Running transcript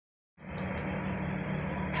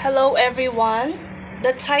Hello everyone.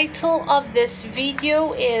 The title of this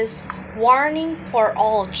video is Warning for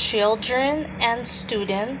All Children and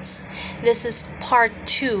Students. This is part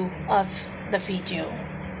 2 of the video.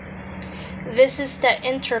 This is the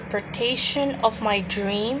interpretation of my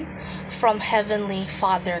dream from Heavenly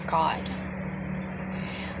Father God.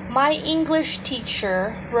 My English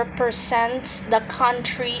teacher represents the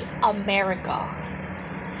country America.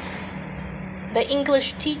 The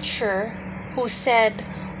English teacher who said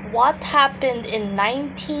what happened in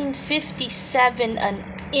 1957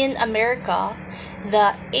 in America,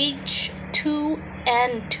 the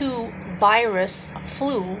H2N2 virus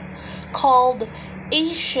flu, called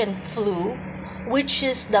Asian flu, which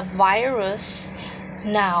is the virus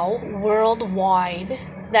now worldwide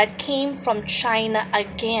that came from China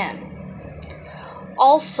again.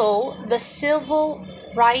 Also, the civil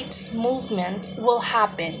rights movement will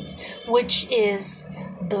happen, which is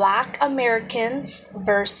Black Americans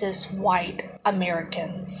versus white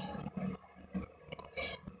Americans.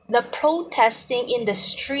 The protesting in the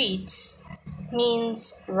streets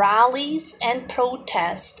means rallies and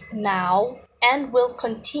protests now and will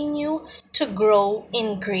continue to grow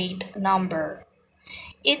in great number.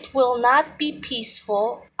 It will not be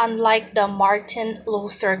peaceful, unlike the Martin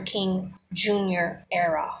Luther King Jr.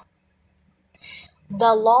 era.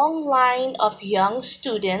 The long line of young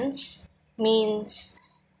students means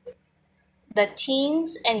the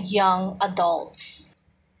teens and young adults.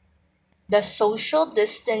 The social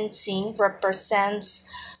distancing represents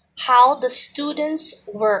how the students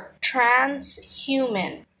were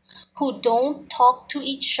transhuman, who don't talk to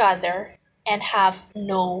each other and have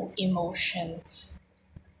no emotions.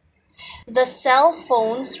 The cell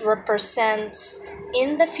phones represents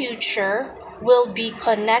in the future will be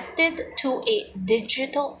connected to a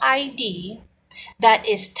digital ID that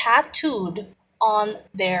is tattooed on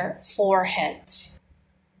their foreheads.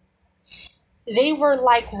 They were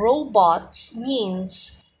like robots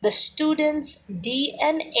means the student's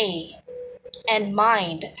DNA and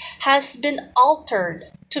mind has been altered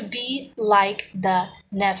to be like the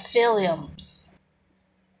Nephilims.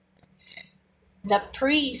 The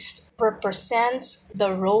priest represents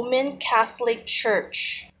the Roman Catholic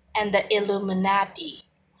Church and the Illuminati,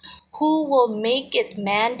 who will make it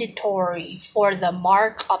mandatory for the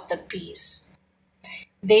mark of the beast.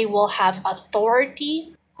 They will have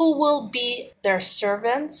authority, who will be their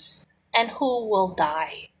servants, and who will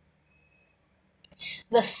die.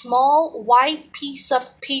 The small white piece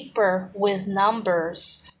of paper with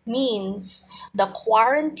numbers means the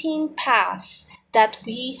quarantine pass that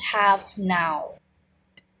we have now.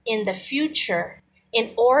 In the future,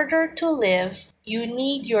 in order to live, you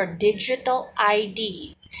need your digital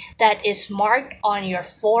ID that is marked on your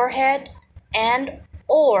forehead and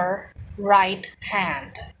or right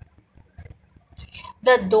hand.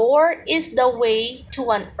 The door is the way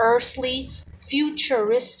to an earthly,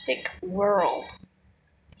 futuristic world.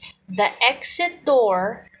 The exit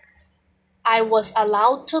door, I was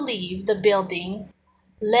allowed to leave the building,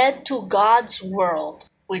 led to God's world,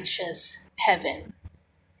 which is heaven.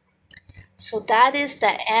 So that is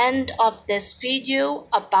the end of this video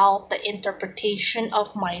about the interpretation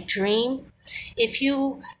of my dream. If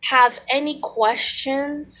you have any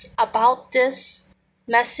questions about this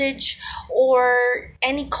message or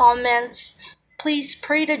any comments, please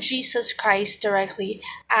pray to Jesus Christ directly.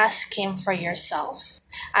 Ask Him for yourself.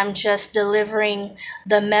 I'm just delivering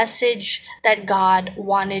the message that God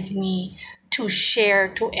wanted me to share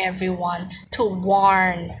to everyone, to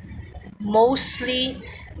warn mostly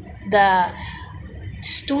the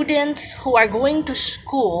students who are going to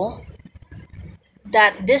school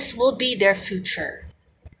that this will be their future.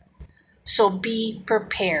 So be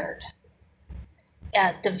prepared.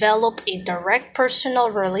 Develop a direct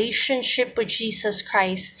personal relationship with Jesus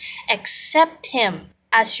Christ. Accept Him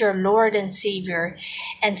as your Lord and Savior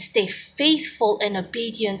and stay faithful and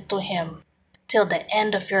obedient to Him till the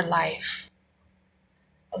end of your life.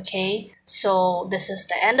 Okay, so this is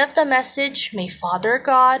the end of the message. May Father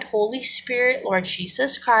God, Holy Spirit, Lord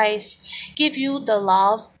Jesus Christ give you the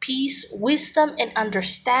love, peace, wisdom, and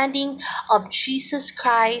understanding of Jesus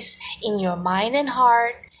Christ in your mind and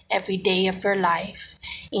heart every day of your life.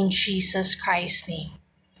 In Jesus Christ's name,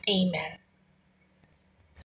 amen.